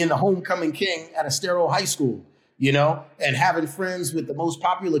being the homecoming king at Estero High School, and having friends with the most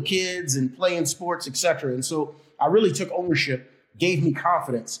popular kids and playing sports, etc. And so I really took ownership, gave me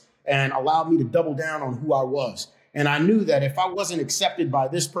confidence, and allowed me to double down on who I was. And I knew that if I wasn't accepted by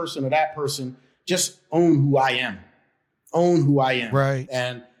this person or that person, just own who I am. Own who I am. Right.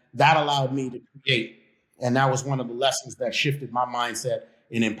 And that allowed me to create. And that was one of the lessons that shifted my mindset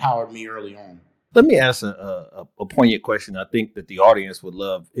and empowered me early on. Let me ask a poignant question I think that the audience would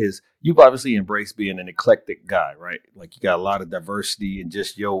love is, you've obviously embraced being an eclectic guy, right? Like, you got a lot of diversity and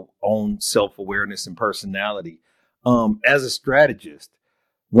just your own self-awareness and personality. As a strategist,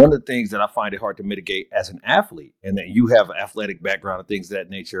 one of the things that I find it hard to mitigate as an athlete, and that you have an athletic background and things of that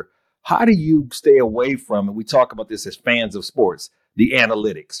nature, how do you stay away from, and we talk about this as fans of sports, the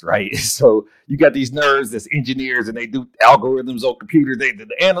analytics, right? So you got these nerds that's engineers, and they do algorithms on computers. The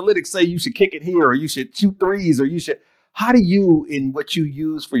analytics say you should kick it here, or you should shoot threes, or you should. How do you, in what you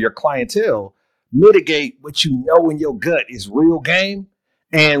use for your clientele, mitigate what you know in your gut is real game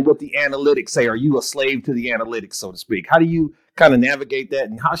and what the analytics say? Are you a slave to the analytics, so to speak? How do you kind of navigate that,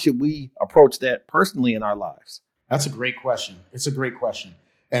 and how should we approach that personally in our lives? That's a great question. It's a great question.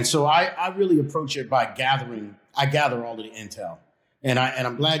 And so I really approach it by I gather all of the intel. And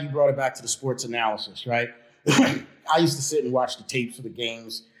I'm glad you brought it back to the sports analysis, right? I used to sit and watch the tapes of the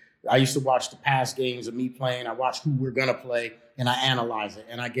games. I used to watch the past games of me playing. I watch who we're going to play, and I analyze it,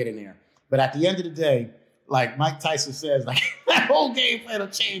 and I get in there. But at the end of the day, like Mike Tyson says, like, that whole game plan will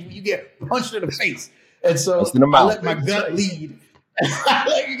change when you get punched in the face. And so I let my gut lead. I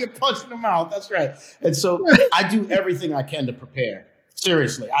let you get punched in the mouth. That's right. And so I do everything I can to prepare.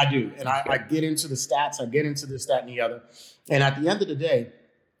 Seriously, I do. And I get into the stats. I get into this, that, and the other. And at the end of the day,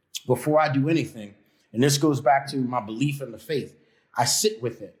 before I do anything, and this goes back to my belief in the faith, I sit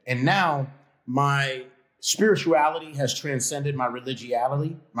with it. And now my spirituality has transcended my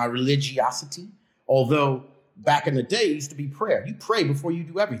religiosity. Although back in the day, it used to be prayer. You pray before you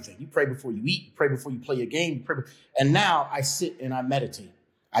do everything. You pray before you eat. You pray before you play a game. And now I sit and I meditate.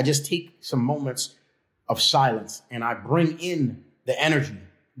 I just take some moments of silence, and I bring in the energy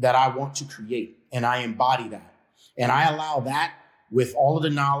that I want to create, and I embody that. And I allow that with all of the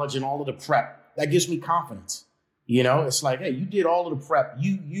knowledge and all of the prep. That gives me confidence. It's like, hey, you did all of the prep.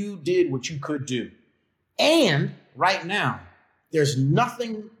 You did what you could do. And right now, there's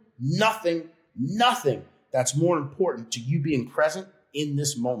nothing that's more important to you being present in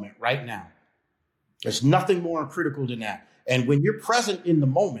this moment right now. There's nothing more critical than that. And when you're present in the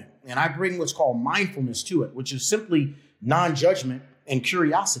moment, and I bring what's called mindfulness to it, which is simply non-judgment and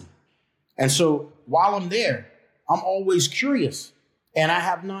curiosity. And so while I'm there, I'm always curious and I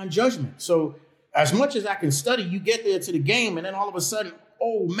have non-judgment. So as much as I can study, you get there to the game and then all of a sudden,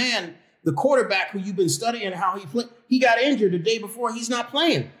 oh man, the quarterback who you've been studying how he played, he got injured the day before, he's not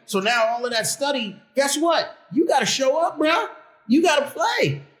playing. So now all of that study, guess what? You got to show up, bro. You got to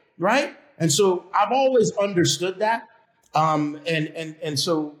play, right? And so I've always understood that. And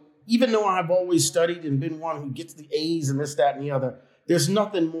so even though I've always studied and been one who gets the A's and this, that, and the other, there's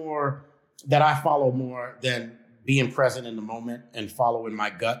nothing more that I follow more than being present in the moment and following my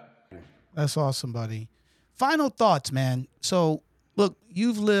gut. That's awesome, buddy. Final thoughts, man. So, look,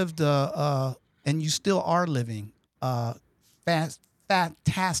 you've lived and you still are living a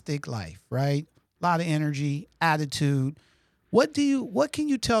fantastic life, right? A lot of energy, attitude. What can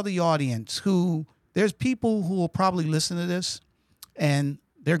you tell the audience who there's people who will probably listen to this and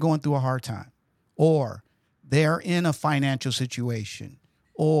they're going through a hard time, or they're in a financial situation,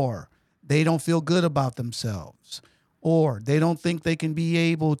 or they don't feel good about themselves, or they don't think they can be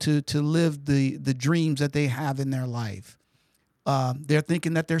able to live the dreams that they have in their life. They're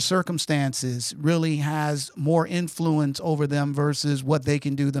thinking that their circumstances really has more influence over them versus what they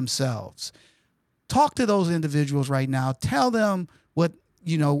can do themselves. Talk to those individuals right now. Tell them what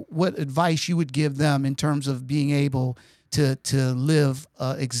advice you would give them in terms of being able to live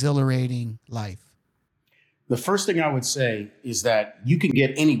an exhilarating life. The first thing I would say is that you can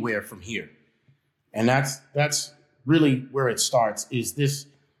get anywhere from here. And that's really where it starts, is this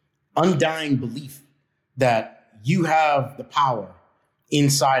undying belief that you have the power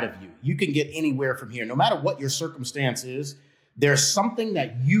inside of you. You can get anywhere from here. No matter what your circumstance is, there's something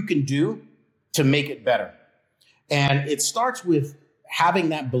that you can do to make it better. And it starts with having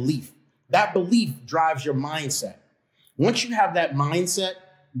that belief. That belief drives your mindset. Once you have that mindset,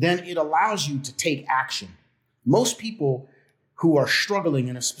 then it allows you to take action. Most people who are struggling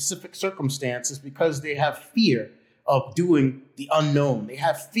in a specific circumstance is because they have fear of doing the unknown. They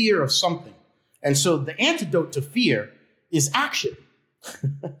have fear of something. And so the antidote to fear is action.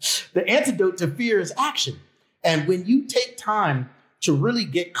 The antidote to fear is action. And when you take time to really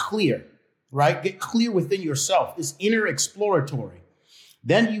get clear, right? Get clear within yourself, this inner exploratory,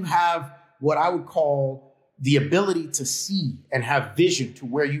 then you have what I would call the ability to see and have vision to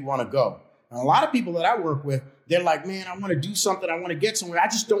where you want to go. And a lot of people that I work with, they're like, man, I want to do something. I want to get somewhere. I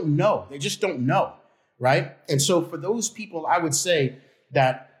just don't know. They just don't know, right? And so for those people, I would say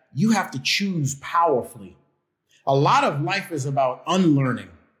that you have to choose powerfully. A lot of life is about unlearning,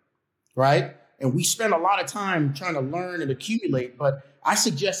 right? And we spend a lot of time trying to learn and accumulate, but I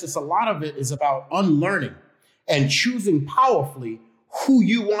suggest a lot of it is about unlearning and choosing powerfully who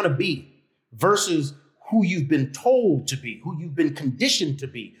you want to be versus who you've been told to be, who you've been conditioned to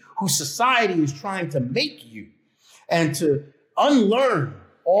be, who society is trying to make you, and to unlearn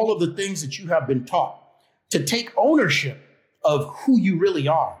all of the things that you have been taught, to take ownership of who you really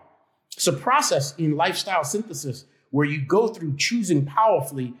are. It's a process in lifestyle synthesis where you go through choosing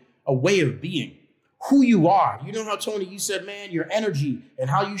powerfully a way of being, who you are. You know how, Tony, you said, man, your energy and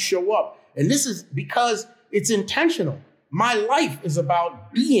how you show up. And this is because it's intentional. My life is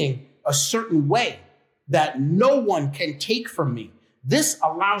about being a certain way that no one can take from me. This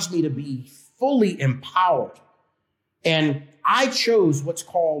allows me to be fully empowered. And I chose what's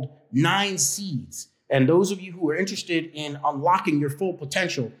called 9 seeds. And those of you who are interested in unlocking your full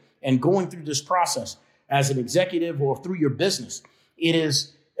potential and going through this process as an executive or through your business,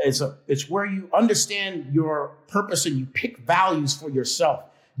 it's where you understand your purpose and you pick values for yourself.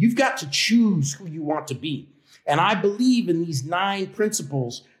 You've got to choose who you want to be. And I believe in these 9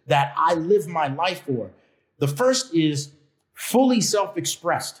 principles that I live my life for. The first is fully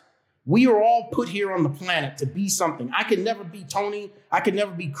self-expressed. We are all put here on the planet to be something. I can never be Tony. I can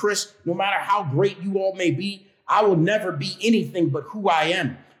never be Chris. No matter how great you all may be, I will never be anything but who I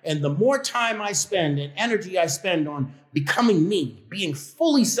am. And the more time I spend and energy I spend on becoming me, being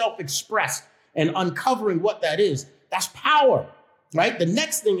fully self-expressed and uncovering what that is, that's power, right? The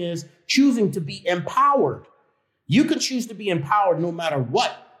next thing is choosing to be empowered. You can choose to be empowered no matter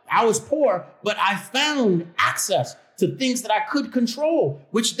what. I was poor, but I found access to things that I could control,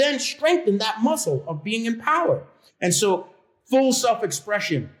 which then strengthened that muscle of being empowered. And so full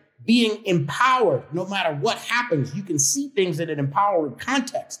self-expression, being empowered, no matter what happens, you can see things in an empowered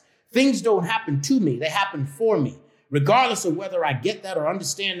context. Things don't happen to me, they happen for me, regardless of whether I get that or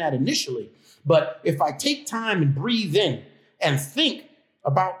understand that initially. But if I take time and breathe in and think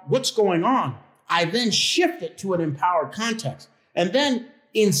about what's going on, I then shift it to an empowered context. And then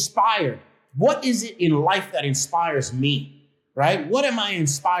inspired. What is it in life that inspires me, right? What am I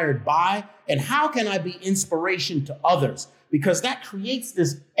inspired by? And how can I be inspiration to others? because that creates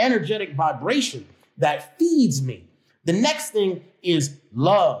this energetic vibration that feeds me. The next thing is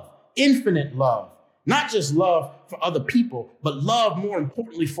love, infinite love, not just love for other people, but love more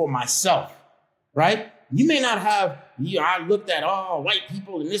importantly for myself, right? You may not have, I looked at, white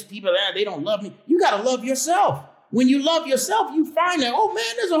people and this people, they don't love me. You got to love yourself. When you love yourself, you find that, oh man,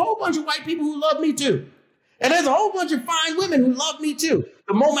 there's a whole bunch of white people who love me too. And there's a whole bunch of fine women who love me too.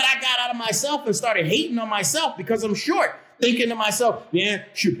 The moment I got out of myself and started hating on myself because I'm short, thinking to myself, man,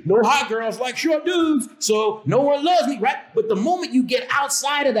 no hot girls like short dudes, so no one loves me, right? But the moment you get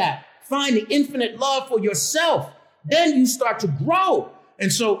outside of that, find the infinite love for yourself, then you start to grow.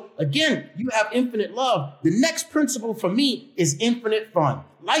 And so, again, you have infinite love. The next principle for me is infinite fun.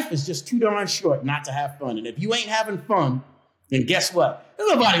 Life is just too darn short not to have fun. And if you ain't having fun, then guess what?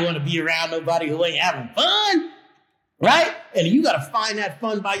 Nobody want to be around nobody who ain't having fun, right? And you got to find that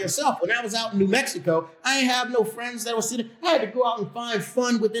fun by yourself. When I was out in New Mexico, I ain't have no friends that were sitting. I had to go out and find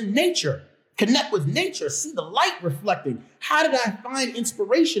fun within nature, connect with nature, see the light reflecting. How did I find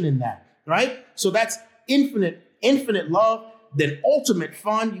inspiration in that, right? So that's infinite love. Then ultimate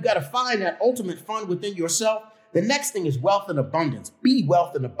fun, you got to find that ultimate fun within yourself. The next thing is wealth and abundance. Be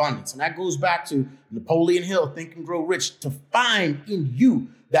wealth and abundance. And that goes back to Napoleon Hill, Think and Grow Rich, to find in you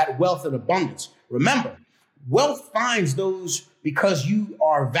that wealth and abundance. Remember, wealth finds those because you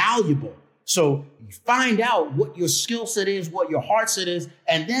are valuable. So you find out what your skill set is, what your heart set is.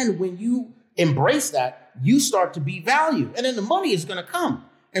 And then when you embrace that, you start to be valued. And then the money is going to come.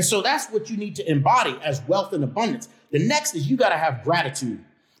 And so that's what you need to embody as wealth and abundance. The next is you got to have gratitude,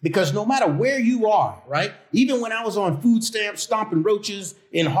 because no matter where you are, right? Even when I was on food stamps, stomping roaches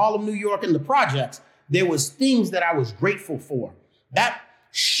in Harlem, New York, in the projects, there was things that I was grateful for. That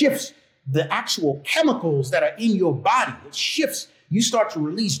shifts the actual chemicals that are in your body. It shifts. You start to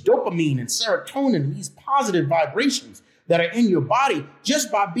release dopamine and serotonin and these positive vibrations that are in your body just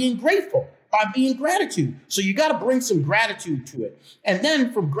by being grateful, by being gratitude. So you got to bring some gratitude to it. And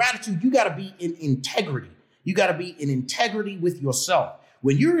then from gratitude, you got to be in integrity. You got to be in integrity with yourself.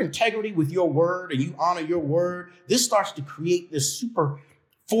 When you're in integrity with your word and you honor your word, this starts to create this super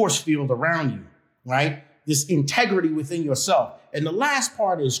force field around you, right? This integrity within yourself. And the last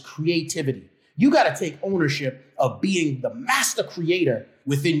part is creativity. You got to take ownership of being the master creator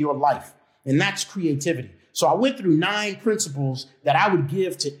within your life. And that's creativity. So I went through 9 principles that I would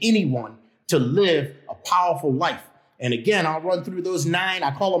give to anyone to live a powerful life. And again, I'll run through those 9.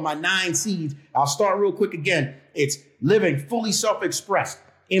 I call them my 9 C's. I'll start real quick again. It's living fully self-expressed,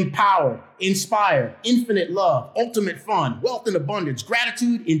 empowered, inspired, infinite love, ultimate fun, wealth and abundance,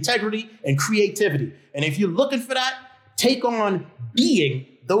 gratitude, integrity, and creativity. And if you're looking for that, take on being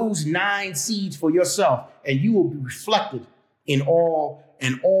those 9 C's for yourself, and you will be reflected in all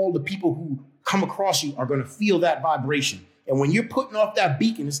the people who come across you are going to feel that vibration. And when you're putting off that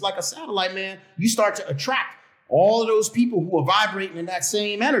beacon, it's like a satellite, man. You start to attract all of those people who are vibrating in that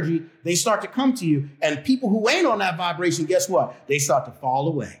same energy. They start to come to you. And people who ain't on that vibration, guess what? They start to fall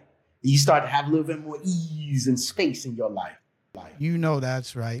away. You start to have a little bit more ease and space in your life. You know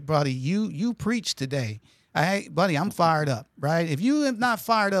that's right, buddy. You preach today. Buddy, I'm fired up, right? If you have not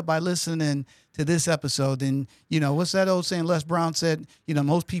fired up by listening to this episode, then, what's that old saying Les Brown said?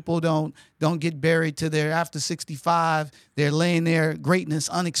 Most people don't get buried till they're after 65. They're laying there, greatness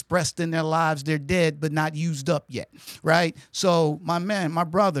unexpressed in their lives. They're dead, but not used up yet, right? So my man, my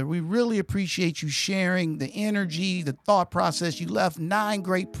brother, we really appreciate you sharing the energy, the thought process. You left 9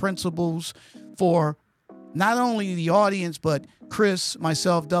 great principles for not only the audience, but Chris,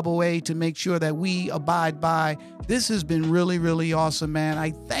 myself, Double A, to make sure that we abide by. This has been really, really awesome, man.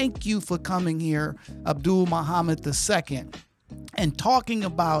 I thank you for coming here, Abdul Muhammad II, and talking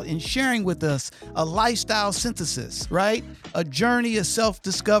about and sharing with us a lifestyle synthesis, right? A journey of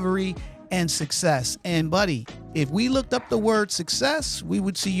self-discovery and success. And buddy, if we looked up the word success, we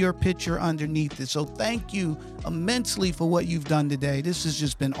would see your picture underneath it. So thank you immensely for what you've done today. This has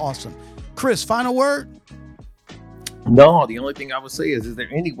just been awesome. Chris, final word? No, the only thing I would say is there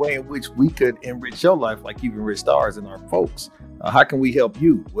any way in which we could enrich your life like you've enriched ours and our folks? How can we help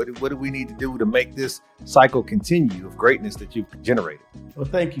you? What do we need to do to make this cycle continue of greatness that you've generated? Well,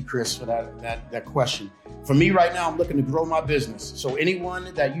 thank you, Chris, for that question. For me right now, I'm looking to grow my business. So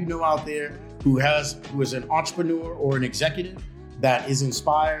anyone that you know out there who is an entrepreneur or an executive that is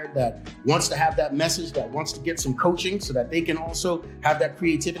inspired, that wants to have that message, that wants to get some coaching so that they can also have that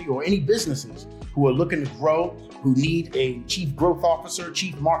creativity, or any businesses who are looking to grow, who need a chief growth officer,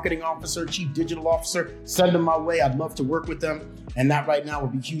 chief marketing officer, chief digital officer, send them my way. I'd love to work with them. And that right now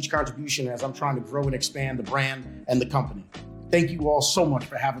would be a huge contribution as I'm trying to grow and expand the brand and the company. Thank you all so much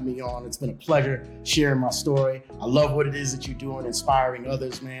for having me on. It's been a pleasure sharing my story. I love what it is that you're doing, inspiring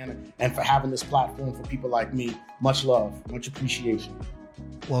others, man, and for having this platform for people like me. Much love, much appreciation.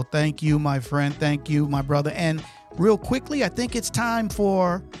 Well, thank you, my friend. Thank you, my brother. And real quickly, I think it's time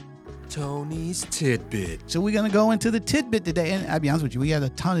for Tony's Tidbit. So we're going to go into the tidbit today. And I'll be honest with you, we had a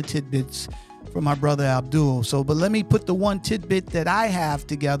ton of tidbits from my brother Abdul. But let me put the one tidbit that I have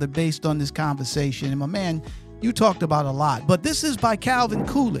together based on this conversation. And my man, you talked about a lot, but this is by Calvin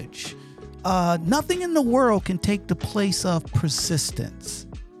Coolidge. Nothing in the world can take the place of persistence.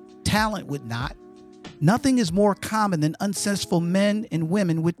 Talent would not. Nothing is more common than unsuccessful men and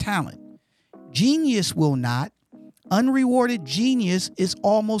women with talent. Genius will not. Unrewarded genius is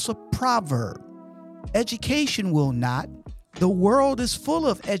almost a proverb. Education will not. The world is full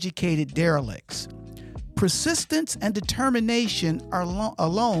of educated derelicts. Persistence and determination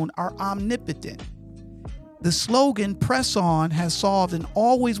alone are omnipotent. The slogan, "Press on," has solved and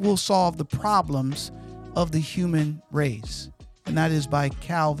always will solve the problems of the human race. And that is by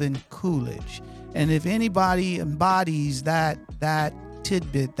Calvin Coolidge. And if anybody embodies that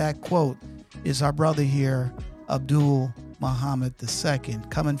tidbit, that quote, is our brother here, Abdul Muhammad II,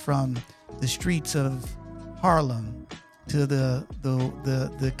 coming from the streets of Harlem to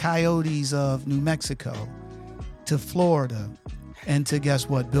the coyotes of New Mexico to Florida, and to, guess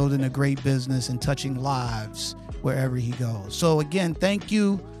what, building a great business and touching lives wherever he goes. So again, thank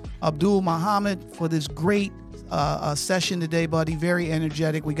you, Abdul Muhammad, for this great session today, buddy. Very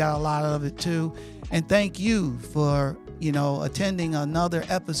energetic. We got a lot of it too. And thank you for, attending another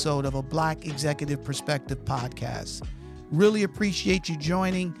episode of a Black Executive Perspective podcast. Really appreciate you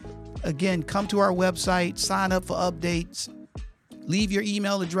joining. Again, come to our website, sign up for updates. Leave your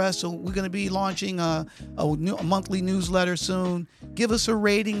email address. So we're going to be launching a monthly newsletter soon. Give us a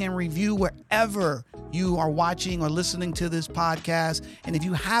rating and review wherever you are watching or listening to this podcast. And if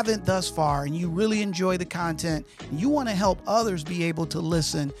you haven't thus far and you really enjoy the content, and you want to help others be able to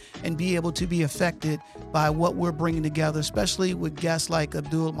listen and be able to be affected by what we're bringing together, especially with guests like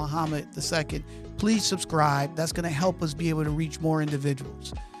Abdul Muhammad II, please subscribe. That's going to help us be able to reach more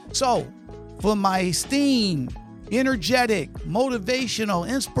individuals. So for my esteemed, energetic, motivational,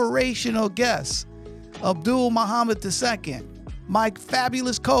 inspirational guest, Abdul Muhammad II, my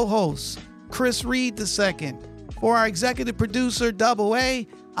fabulous co-host, Chris Reed II, for our executive producer, Double A,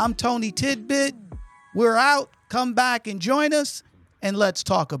 I'm Tony Tidbit. We're out. Come back and join us, and let's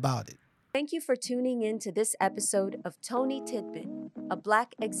talk about it. Thank you for tuning in to this episode of Tony Tidbit, a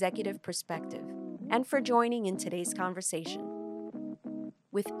Black Executive Perspective, and for joining in today's conversation.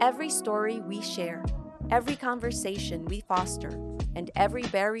 With every story we share, every conversation we foster, and every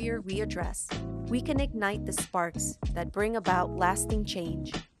barrier we address, we can ignite the sparks that bring about lasting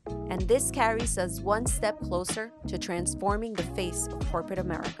change. And this carries us one step closer to transforming the face of corporate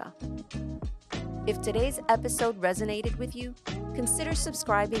America. If today's episode resonated with you, consider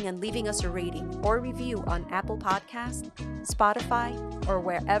subscribing and leaving us a rating or review on Apple Podcasts, Spotify, or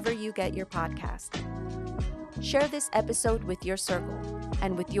wherever you get your podcast. Share this episode with your circle,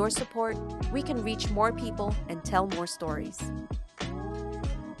 and with your support, we can reach more people and tell more stories.